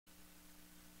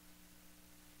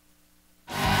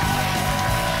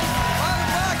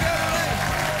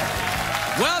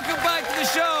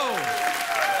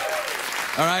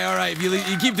All right, all right. If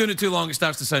you keep doing it too long, it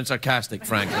starts to sound sarcastic,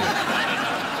 frankly.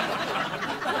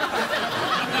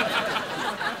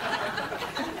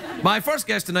 My first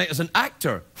guest tonight is an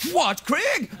actor. What,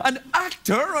 Craig? An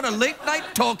actor on a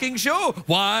late-night talking show?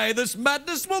 Why, this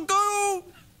madness will go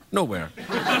nowhere.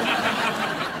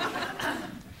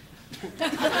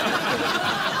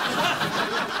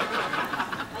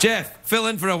 Jeff, fill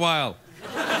in for a while.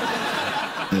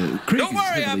 Don't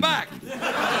worry, I'm back.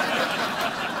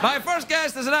 My first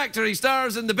guest is an actor. He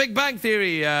stars in The Big Bang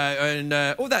Theory.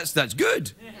 Oh, that's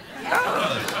good.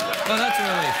 Oh, well, that's a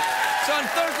relief. So on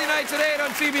Thursday nights at 8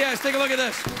 on CBS, take a look at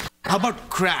this. How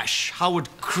about Crash? How would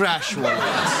Crash work?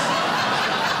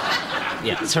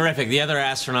 Yeah, terrific. The other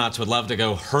astronauts would love to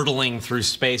go hurtling through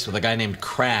space with a guy named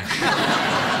Crash.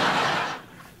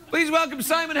 Please welcome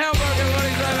Simon Helberg, everybody.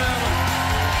 Simon Helberg.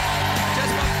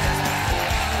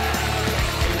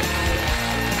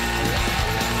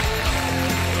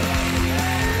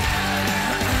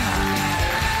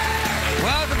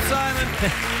 Welcome, Simon.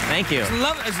 Thank you.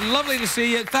 It's lovely to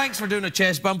see you. Thanks for doing a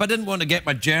chest bump. I didn't want to get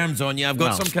my germs on you. I've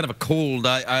got some kind of a cold,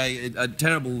 a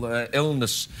terrible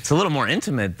illness. It's a little more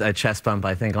intimate, a chest bump,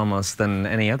 I think, almost than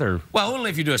any other. Well,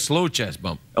 only if you do a slow chest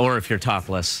bump. Or if you're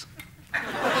topless.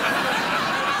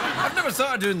 I've never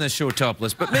thought of doing this show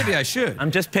topless, but maybe I should. I'm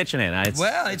just pitching it.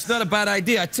 Well, it's not a bad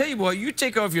idea. I tell you what, you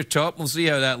take off your top, we'll see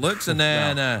how that looks, and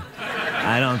then...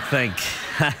 I don't think...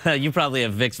 You probably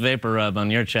have Vicks Vapor Rub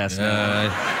on your chest now.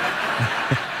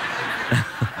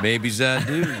 Maybe I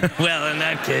do. Well, in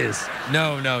that case.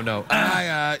 No.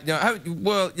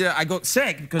 I got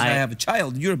sick because I have a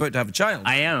child. You're about to have a child.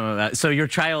 I am. So your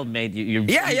child made you...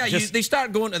 They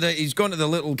start going to the... He's gone to the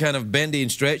little kind of bendy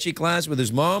and stretchy class with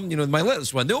his mom. You know, my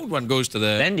littlest one. The old one goes to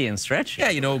the... Bendy and stretchy?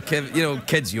 Yeah,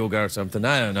 kids yoga or something.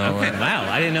 I don't know. Okay,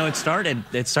 wow, I didn't know it started.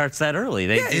 It starts that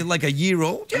early. Like a year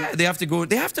old. Yeah, they have to go...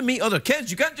 They have to meet other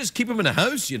kids. You can't just keep them in a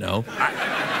house, you know.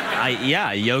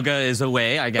 Yeah, yoga is a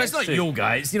way, I guess. But it's not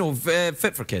yoga. It's,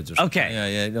 fit for kids or something. Okay.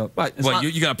 Yeah. No. What,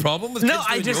 you got a problem with kids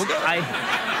doing yoga?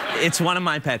 It's one of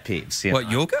my pet peeves.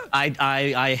 What, yoga?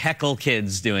 I heckle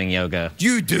kids doing yoga.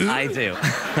 You do? I do.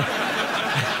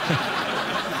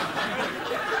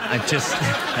 I just...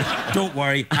 Don't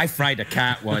worry, I fried a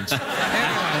cat once.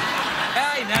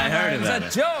 I heard about it.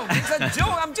 It's a joke. It's a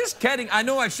joke. I'm just kidding. I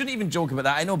know I shouldn't even joke about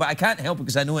that. I know, but I can't help it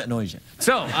because I know it annoys you.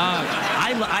 So,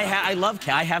 I love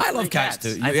cats. I love cats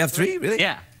too. You have 3, really?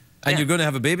 Yeah. And you're going to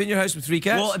have a baby in your house with 3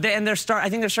 cats? Well, I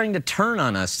think they're starting to turn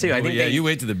on us too. I think you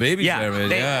wait till the baby's there.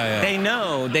 They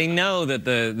know that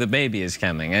the baby is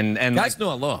coming, and cats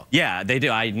know a lot. Yeah, they do.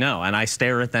 I know, and I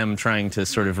stare at them trying to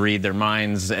sort of read their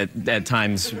minds at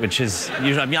times, which is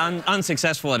usually I'm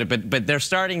unsuccessful at it. But they're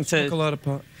starting to smoke a lot of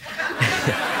pot.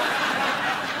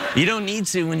 You don't need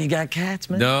to when you got cats,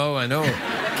 man. No, I know.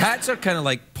 Cats are kind of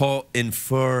like pot in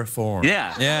fur form.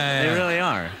 Yeah, they really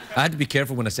are. I had to be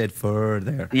careful when I said fur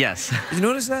there. Yes. Did you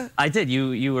notice that? I did.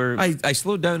 You were... I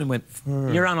slowed down and went,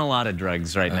 fur. You're on a lot of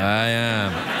drugs right now. I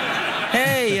am.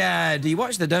 Hey, do you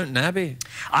watch the Downton Abbey?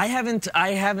 I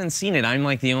haven't seen it. I'm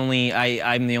like the only...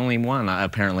 I'm the only one,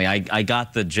 apparently. I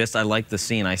got the gist. I liked the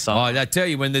scene. I saw... Oh, I tell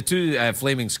you, when the 2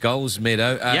 flaming skulls made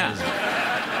out...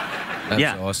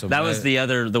 That's awesome. That was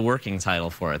the working title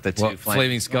for it. The 2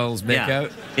 flaming skulls make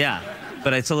out? Yeah.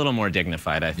 But it's a little more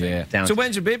dignified, I think. Yeah. So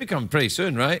when's your baby coming? Pretty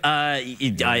soon, right?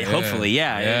 Hopefully, in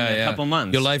a couple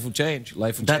months. Your life will change.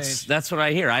 That's what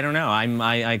I hear. I don't know.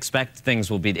 I expect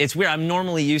things will be... It's weird. I'm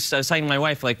normally used to... I was saying to my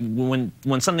wife, like, when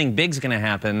something big's going to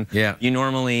happen, you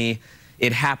normally...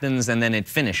 It happens and then it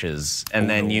finishes, and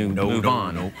then you move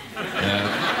on. No.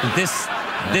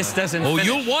 This doesn't finish.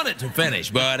 You'll want it to finish,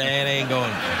 but it ain't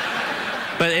going.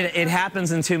 But it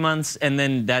happens in 2 months, and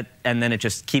then it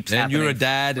just keeps happening. And you're a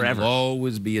dad, forever. and you'll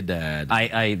always be a dad.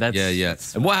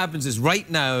 That's... And what happens is right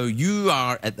now you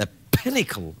are at the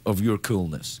pinnacle of your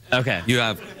coolness. Okay. You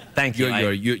have. Thank you.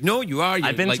 No, you are.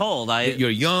 I've been told. You're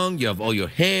young. You have all your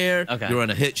hair. Okay. You're on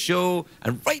a hit show,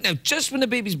 and right now, just when the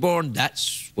baby's born,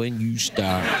 that's when you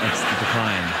start. That's the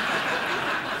decline.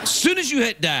 As soon as you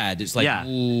hit dad, it's like,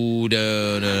 ooh,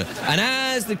 no. And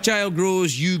as the child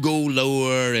grows, you go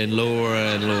lower and lower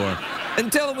and lower.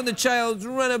 Until when the child's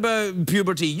run about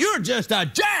puberty, you're just a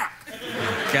jack!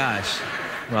 Gosh.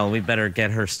 Well, we better get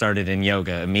her started in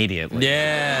yoga immediately.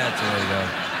 Yeah, that's the way to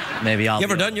go. Maybe I'll... You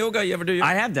ever done yoga? You ever do yoga?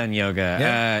 I have done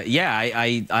yoga.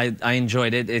 I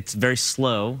enjoyed it. It's very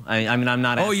slow. I mean, I'm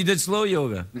not... Oh, you did slow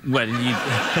yoga? What, you...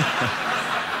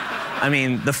 I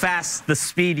mean, the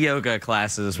speed yoga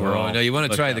classes were all... No, you want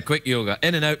to try the quick yoga.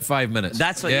 In and out 5 minutes.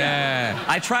 That's what... Yeah.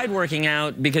 I tried working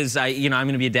out because I'm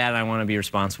going to be a dad and I want to be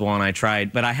responsible, and I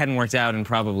tried, but I hadn't worked out in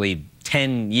probably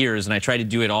 10 years, and I tried to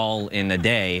do it all in a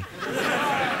day.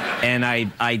 and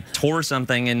I tore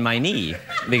something in my knee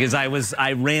because I was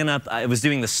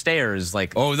doing the stairs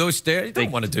like. Oh, those stairs! You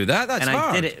don't want to do that. That's and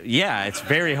hard. I did it. Yeah, it's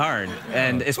very hard,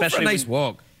 and especially Go for a nice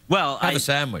walk. Well, have a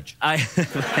sandwich.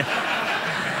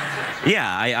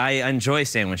 Yeah, I enjoy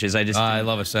sandwiches. I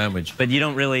love a sandwich. But you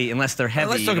don't really, unless they're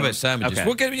heavy. Let's talk about sandwiches. Okay.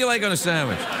 What do you like on a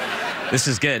sandwich? This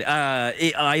is good.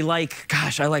 I like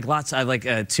lots. I like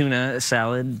a tuna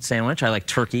salad sandwich. I like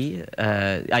turkey.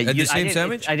 The same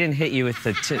sandwich? I didn't hit you with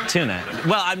the tuna.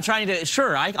 Well, I'm trying to.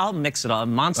 Sure, I'll mix it all.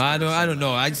 Monster. I don't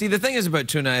know. I see. The thing is about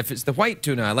tuna. If it's the white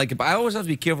tuna, I like it. But I always have to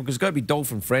be careful because it's got to be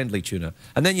dolphin-friendly tuna.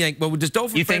 And then you think, well, does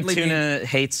dolphin-friendly? You think tuna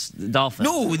hates dolphins?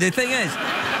 No. The thing is,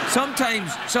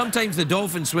 sometimes the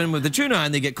dolphins swim with the tuna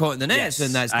and they get caught in the nets,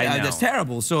 and that's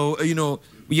terrible. So you know.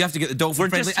 You have to get the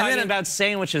dolphin-friendly. We're just talking about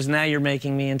sandwiches. Now you're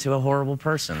making me into a horrible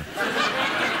person.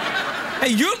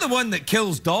 Hey, you're the one that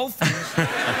kills dolphins.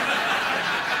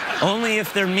 Only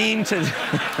if they're mean to...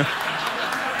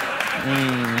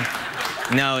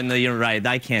 No, you're right.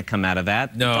 I can't come out of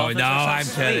that. No, I'm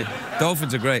kidding.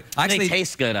 Dolphins are great. Actually, they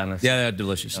taste good, honestly. Yeah, they're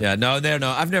delicious. Yeah, no, they're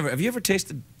not. Have you ever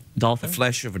tasted dolphin? The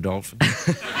flesh of a dolphin?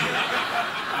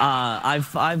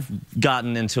 I've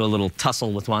gotten into a little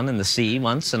tussle with one in the sea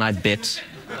once, and I bit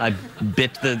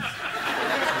the...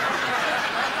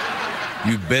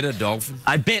 You bit a dolphin?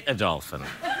 I bit a dolphin.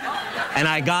 And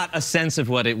I got a sense of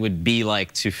what it would be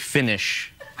like to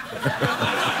finish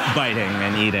biting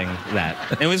and eating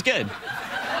that. It was good.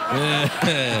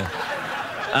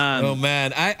 Oh,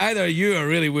 man. Either you are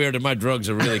really weird or my drugs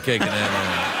are really kicking in.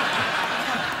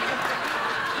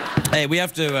 Hey, you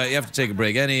have to take a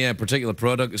break. Any particular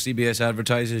product that CBS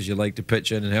advertises you'd like to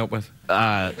pitch in and help with?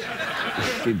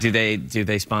 Do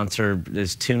they sponsor?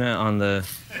 Is tuna on the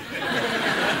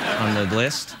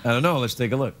list? I don't know. Let's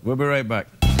take a look. We'll be right back.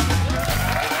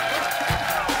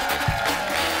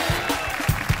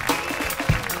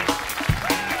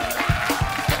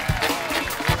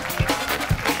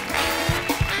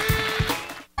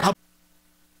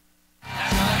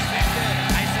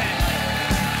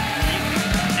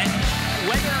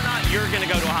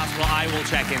 I will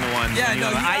check into one. Yeah,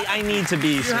 no, I need to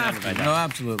be surrounded by that. No,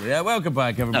 absolutely. Yeah, welcome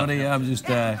back, everybody. I'm just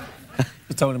talking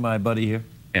to my buddy here.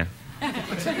 Yeah.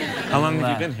 How long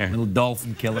have you been here? Little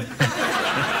dolphin killer.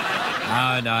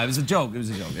 No, it was a joke. It was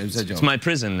a joke. It's my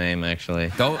prison name,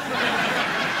 actually. You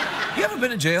ever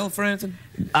been in jail for anything?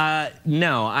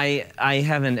 No, I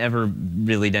haven't ever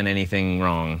really done anything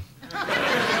wrong.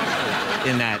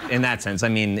 In that sense. I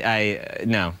mean,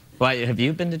 no. Why, have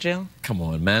you been to jail? Come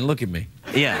on, man. Look at me.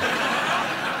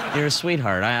 Yeah. You're a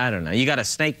sweetheart. I don't know. You got a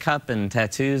snake cup and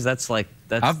tattoos. That's.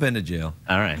 I've been to jail.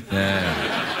 All right.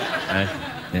 Yeah.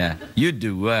 Yeah. You'd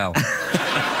do well.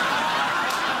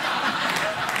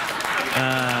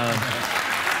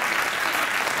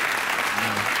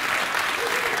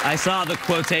 I saw the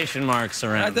quotation marks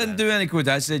around. I didn't do any quotes.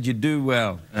 I said you do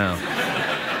well.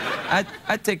 Oh.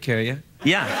 I'd take care of you.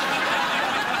 Yeah.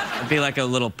 It'd be like a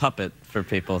little puppet for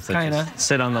people to just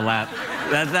sit on the lap.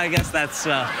 I guess that's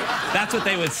what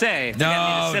they would say. No,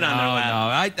 to sit on their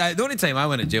lap. No. The only time I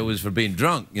went to jail was for being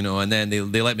drunk, you know, and then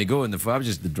they let me go in I was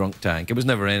just the drunk tank. It was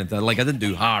never anything. Like, I didn't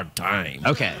do hard time.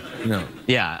 Okay. No.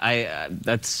 Yeah,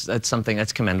 that's something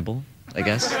that's commendable, I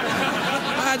guess.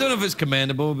 I don't know if it's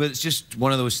commendable, but it's just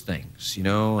one of those things, you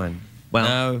know, and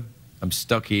now I'm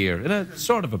stuck here in a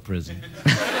sort of a prison.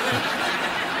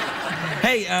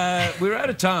 Hey, we're out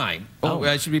of time.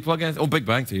 Should we plug in? Oh, Big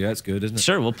Bang Theory. That's good, isn't it?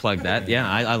 Sure, we'll plug that. Yeah,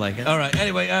 I like it. All right.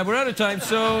 Anyway, we're out of time.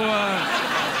 So,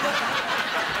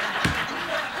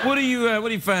 what do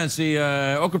you fancy?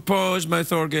 Awkward pause, mouth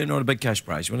organ, or the big cash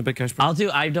prize? You want a big cash prize?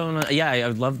 I don't. Yeah, I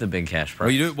would love the big cash prize. Oh,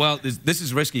 you do? Well, this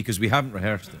is risky because we haven't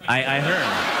rehearsed it. I heard.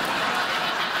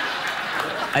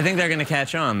 I think they're gonna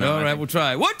catch on, though. All right, we'll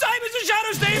try. What time is the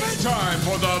Shadow, Stephen? It's time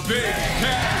for the big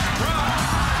cash prize.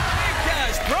 Big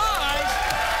cash prize.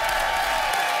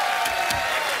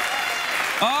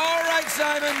 All right,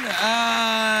 Simon.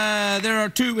 There are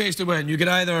two ways to win. You can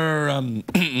either,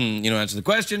 answer the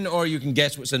question, or you can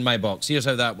guess what's in my box. Here's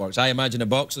how that works. I imagine a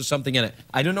box. There's something in it.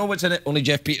 I don't know what's in it. Only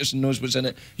Jeff Peterson knows what's in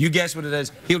it. You guess what it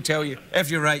is. He'll tell you.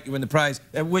 If you're right, you win the prize,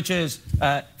 which is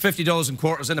 $50 in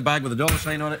quarters in a bag with a dollar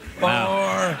sign on it,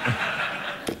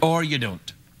 or you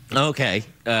don't. Okay.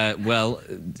 Well,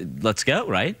 let's go,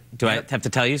 right? Do I have to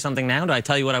tell you something now? Do I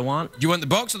tell you what I want? Do you want the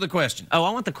box or the question? Oh,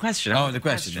 I want the question. Oh, the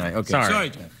question. Right, okay.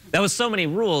 Sorry. Jeff. That was so many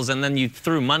rules, and then you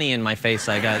threw money in my face.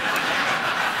 I got...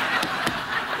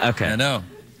 Okay. I know.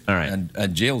 All right.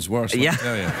 And jail's worse, yeah. I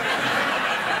tell you.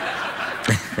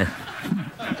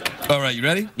 All right, you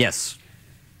ready? Yes.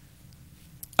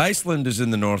 Iceland is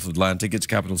in the North Atlantic. Its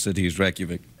capital city is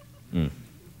Reykjavik.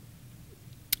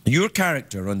 You Your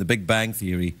character on The Big Bang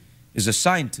Theory is a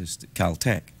scientist at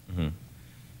Caltech.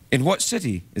 In what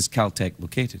city is Caltech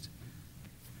located?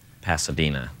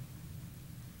 Pasadena.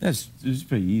 That's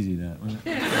pretty easy, that one.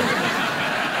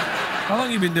 How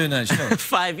long have you been doing that show?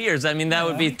 5 years. I mean, that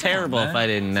would be terrible if I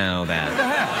didn't know that. What the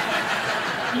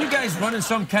hell? You guys running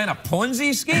some kind of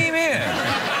Ponzi scheme here?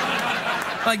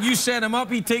 Like you set him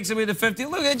up, he takes away the 50.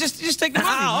 Look, just take the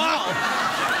money. Ow,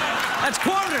 ow. That's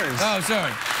quarters. Oh,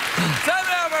 sorry. Simon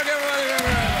Helberg,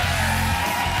 everybody.